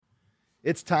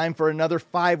It's time for another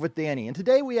 5 with Danny. And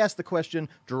today we ask the question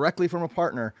directly from a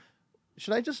partner.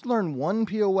 Should I just learn one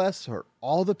POS or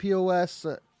all the POS?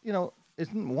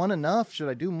 Isn't one enough? Should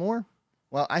I do more?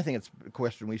 Well, I think it's a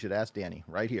question we should ask Danny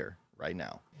right here, right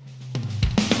now.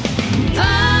 5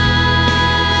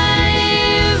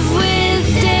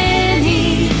 with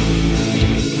Danny.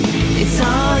 It's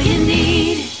all you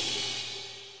need.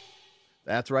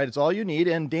 That's right. It's all you need.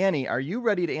 And Danny, are you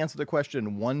ready to answer the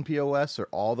question, one POS or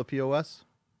all the POS?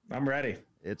 I'm ready.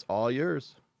 It's all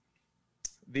yours.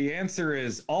 The answer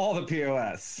is all the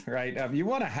POS, right? You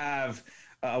want to have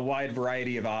a wide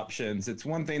variety of options. It's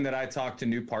one thing that I talk to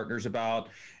new partners about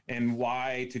and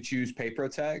why to choose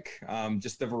PayProTech.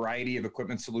 Just the variety of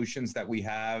equipment solutions that we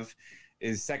have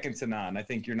is second to none. I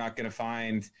think you're not going to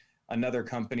find another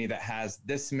company that has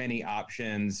this many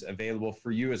options available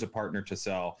for you as a partner to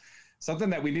sell.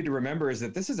 Something that we need to remember is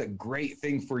that this is a great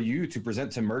thing for you to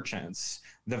present to merchants,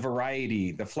 the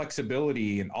variety, the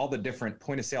flexibility, and all the different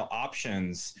point of sale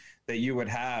options that you would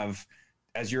have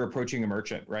as you're approaching a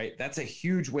merchant, right? That's a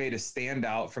huge way to stand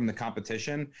out from the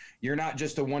competition. You're not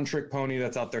just a one-trick pony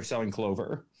that's out there selling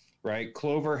Clover, right?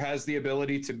 Clover has the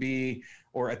ability to be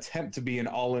or attempt to be an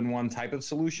all-in-one type of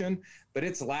solution, but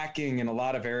it's lacking in a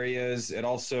lot of areas. It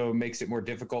also makes it more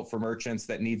difficult for merchants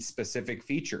that need specific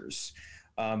features.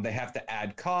 They have to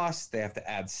add costs, they have to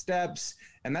add steps,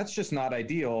 and that's just not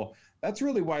ideal. That's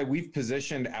really why we've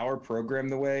positioned our program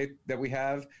the way that we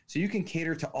have, so you can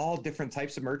cater to all different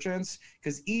types of merchants,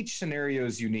 because each scenario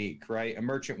is unique, right? A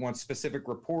merchant wants specific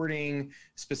reporting,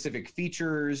 specific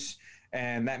features,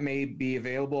 and that may be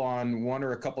available on one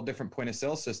or a couple different point of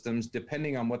sale systems,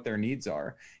 depending on what their needs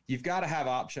are. You've got to have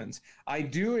options. I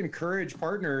do encourage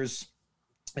partners,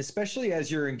 especially as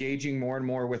you're engaging more and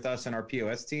more with us and our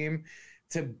POS team,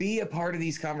 to be a part of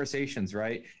these conversations,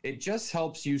 right? It just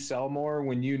helps you sell more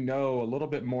when you know a little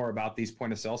bit more about these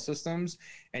point of sale systems,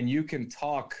 and you can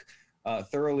talk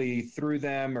thoroughly through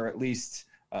them, or at least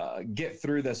get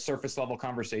through the surface level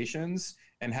conversations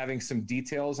and having some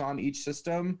details on each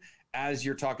system as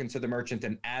you're talking to the merchant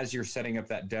and as you're setting up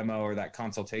that demo or that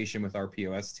consultation with our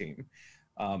POS team.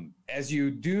 As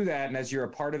you do that, and as you're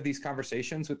a part of these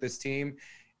conversations with this team,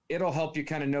 it'll help you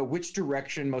kind of know which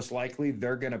direction most likely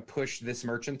they're going to push this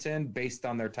merchant in based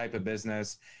on their type of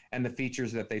business and the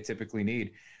features that they typically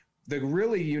need. The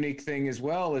really unique thing as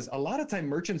well is a lot of time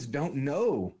merchants don't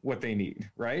know what they need,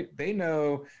 right? They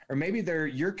know, or maybe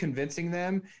you're convincing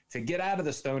them to get out of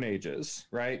the Stone Ages,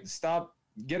 right?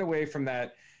 Get away from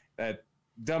that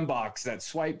dumb box, that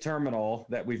swipe terminal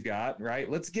that we've got, right?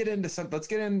 Let's get in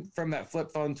from that flip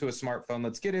phone to a smartphone.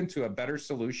 Let's get into a better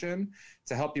solution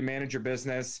to help you manage your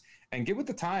business and get with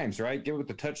the times, right? Get with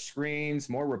the touch screens,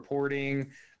 more reporting,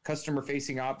 customer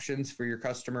facing options for your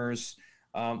customers.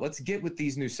 Let's get with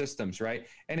these new systems, right?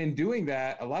 And in doing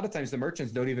that, a lot of times the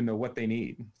merchants don't even know what they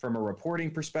need from a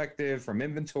reporting perspective, from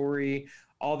inventory,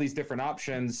 all these different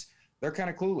options. They're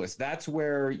kind of clueless. That's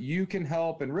where you can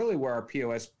help, and really where our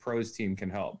POS pros team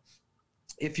can help.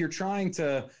 If you're trying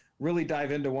to really dive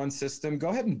into one system, go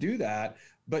ahead and do that,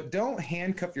 but don't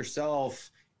handcuff yourself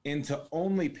into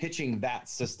only pitching that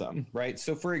system, right?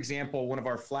 So for example, one of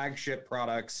our flagship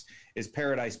products is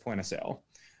Paradise Point of Sale.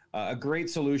 A great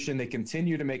solution. They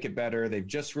continue to make it better. They've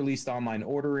just released online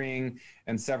ordering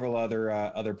and several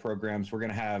other programs. We're going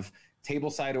to have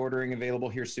tableside ordering available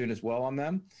here soon as well on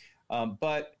them.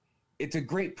 But it's a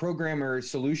great programmer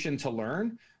solution to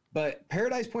learn, but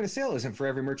Paradise Point of Sale isn't for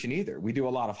every merchant either. We do a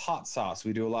lot of hot sauce.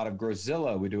 We do a lot of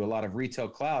Grozilla. We do a lot of retail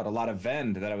cloud, a lot of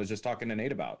Vend that I was just talking to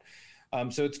Nate about.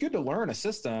 So it's good to learn a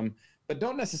system, but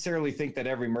don't necessarily think that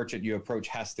every merchant you approach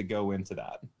has to go into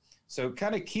that. So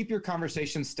kind of keep your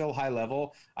conversation still high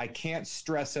level. I can't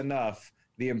stress enough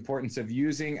the importance of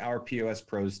using our POS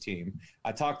pros team.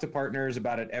 I talk to partners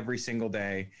about it every single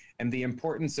day, and the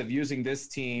importance of using this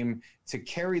team to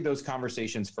carry those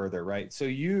conversations further, right? So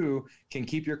you can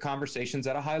keep your conversations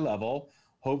at a high level,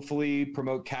 hopefully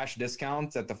promote cash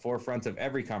discounts at the forefront of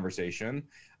every conversation,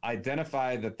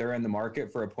 identify that they're in the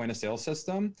market for a point of sale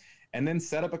system, and then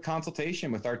set up a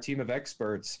consultation with our team of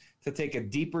experts to take a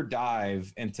deeper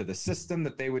dive into the system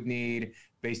that they would need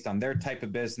based on their type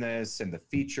of business and the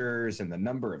features and the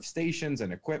number of stations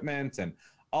and equipment and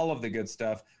all of the good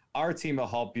stuff. Our team will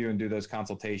help you and do those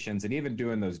consultations and even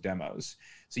doing those demos.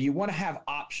 So you want to have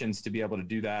options to be able to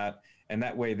do that, and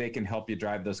that way they can help you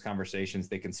drive those conversations.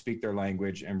 They can speak their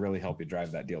language and really help you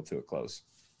drive that deal to a close.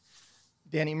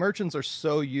 Danny, merchants are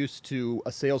so used to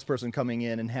a salesperson coming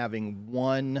in and having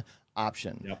one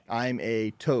option. Yep. I'm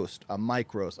a Toast, a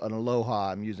Micros, an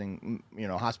Aloha. I'm using,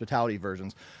 hospitality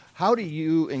versions. How do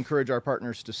you encourage our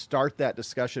partners to start that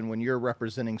discussion when you're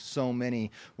representing so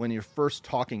many, when you're first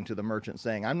talking to the merchant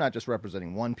saying, I'm not just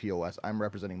representing one POS, I'm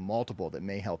representing multiple that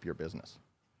may help your business?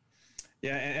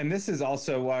 Yeah, and this is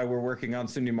also why we're working on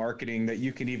some new marketing that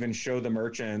you can even show the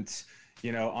merchants,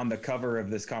 on the cover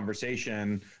of this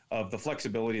conversation of the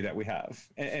flexibility that we have.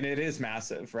 And it is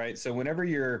massive, right? So whenever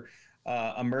you're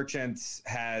a merchant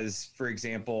has, for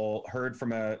example, heard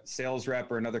from a sales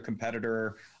rep or another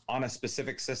competitor on a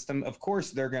specific system, of course,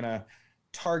 they're going to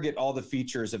target all the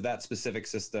features of that specific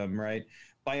system, right?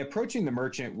 By approaching the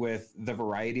merchant with the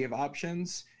variety of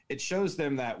options, it shows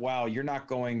them that, wow, you're not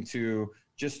going to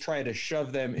just try to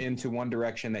shove them into one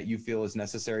direction that you feel is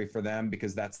necessary for them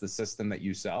because that's the system that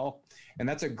you sell. And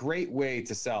that's a great way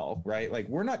to sell, right? Like,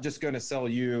 we're not just going to sell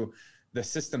you the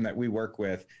system that we work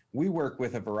with. We work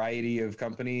with a variety of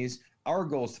companies. Our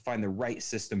goal is to find the right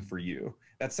system for you.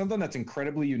 That's something that's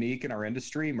incredibly unique in our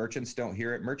industry. Merchants don't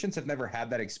hear it. Merchants have never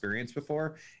had that experience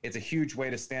before. It's a huge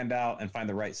way to stand out and find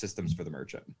the right systems for the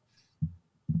merchant.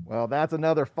 Well, that's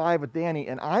another 5 with Danny,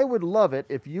 and I would love it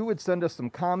if you would send us some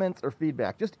comments or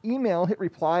feedback. Just hit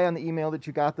reply on the email that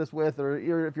you got this with, or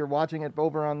if you're watching it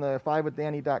over on the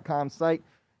 5withdanny.com site,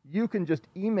 you can just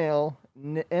email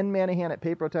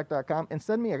nmanahan@payprotect.com and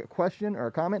send me a question or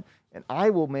a comment, and I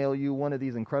will mail you one of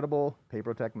these incredible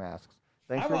PayProtect masks.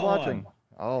 Thanks for watching.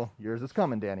 Oh, yours is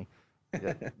coming, Danny.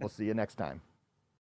 Yeah, we'll see you next time.